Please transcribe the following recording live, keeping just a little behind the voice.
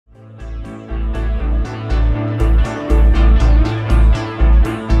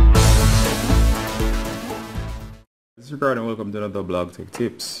is Ricardo and welcome to another blog tech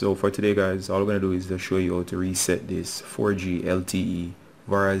tips. So for today guys, all we're going to do is to show you how to reset this 4G LTE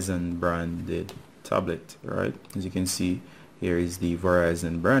Verizon branded tablet. Right, as you can see, here is the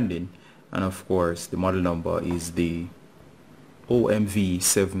Verizon branding, and of course the model number is the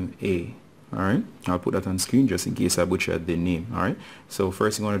omv7a. Alright, I'll put that on screen just in case I butchered the name. Alright, so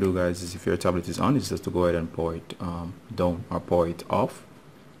first thing you want to do guys is, if your tablet is on, is just to go ahead and power it down or power it off,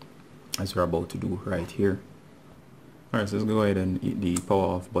 as we're about to do right here. Alright, so let's go ahead and hit the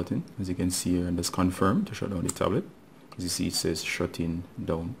power off button, as you can see here, and just confirm to shut down the tablet. As you see, it says shutting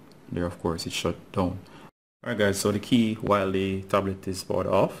down. There, of course, it's shut down. Alright guys, so the key while the tablet is powered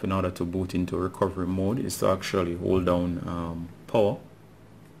off, in order to boot into recovery mode, is to actually hold down power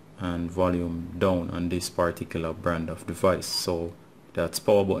and volume down on this particular brand of device. So that's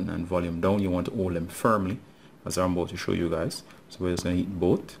power button and volume down. You want to hold them firmly, as I'm about to show you guys. So we're just going to hit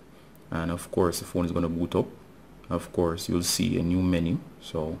both, and of course the phone is going to boot up. Of course you'll see a new menu,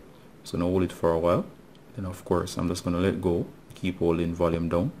 so it's going to hold it for a while. Then of course I'm just going to let go, keep holding volume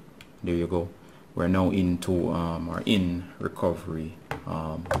down. There you go. We're now into or in recovery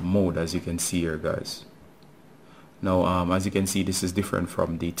mode, as you can see here guys. Now as you can see, this is different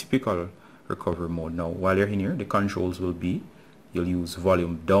from the typical recovery mode. Now while you're in here, the controls will be, you'll use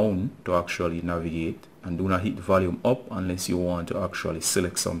volume down to actually navigate, and do not hit volume up unless you want to actually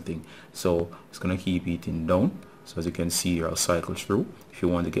select something. So it's going to keep it in down. So as you can see here, I'll cycle through. If you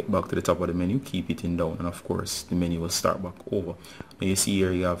want to get back to the top of the menu, keep it in down, and of course the menu will start back over. Now you see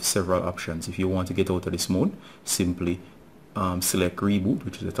here you have several options. If you want to get out of this mode, simply select reboot,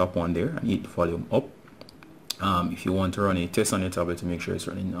 which is the top one there, and hit volume up. If you want to run a test on your tablet to make sure it's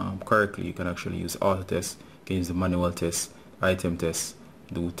running correctly, you can actually use auto test. You can use the manual test, item test,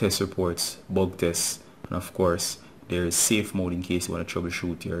 do test reports, bug tests, and of course there is safe mode in case you want to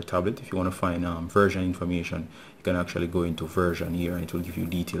troubleshoot your tablet. If you want to find version information, you can actually go into version here, and it will give you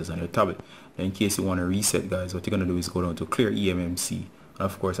details on your tablet. Now in case you want to reset guys, what you're going to do is go down to clear Emmc, and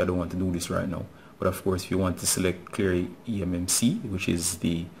of course I don't want to do this right now, but of course if you want to select clear Emmc, which is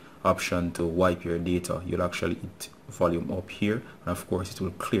the option to wipe your data, you'll actually hit volume up here, and of course it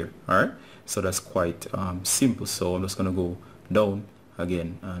will clear. Alright, so that's quite simple. So I'm just going to go down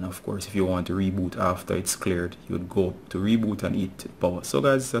again, and of course if you want to reboot after it's cleared, you would go to reboot and hit power. So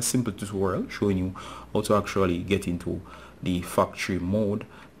guys, it's a simple tutorial showing you how to actually get into the factory mode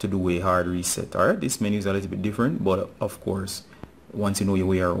to do a hard reset. Alright, this menu is a little bit different, but of course once you know your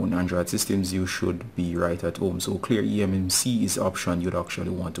way around Android systems, you should be right at home. So clear Emmc is the option you'd actually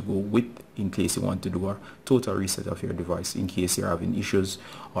want to go with in case you want to do a total reset of your device, in case you're having issues,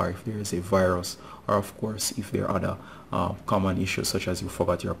 or if there is a virus, or of course if there are other common issues such as you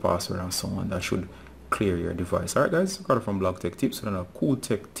forgot your password and so on. That should clear your device. Alright guys, got it from Blog Tech Tips, and a cool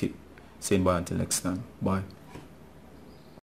tech tip. Saying bye until next time. Bye.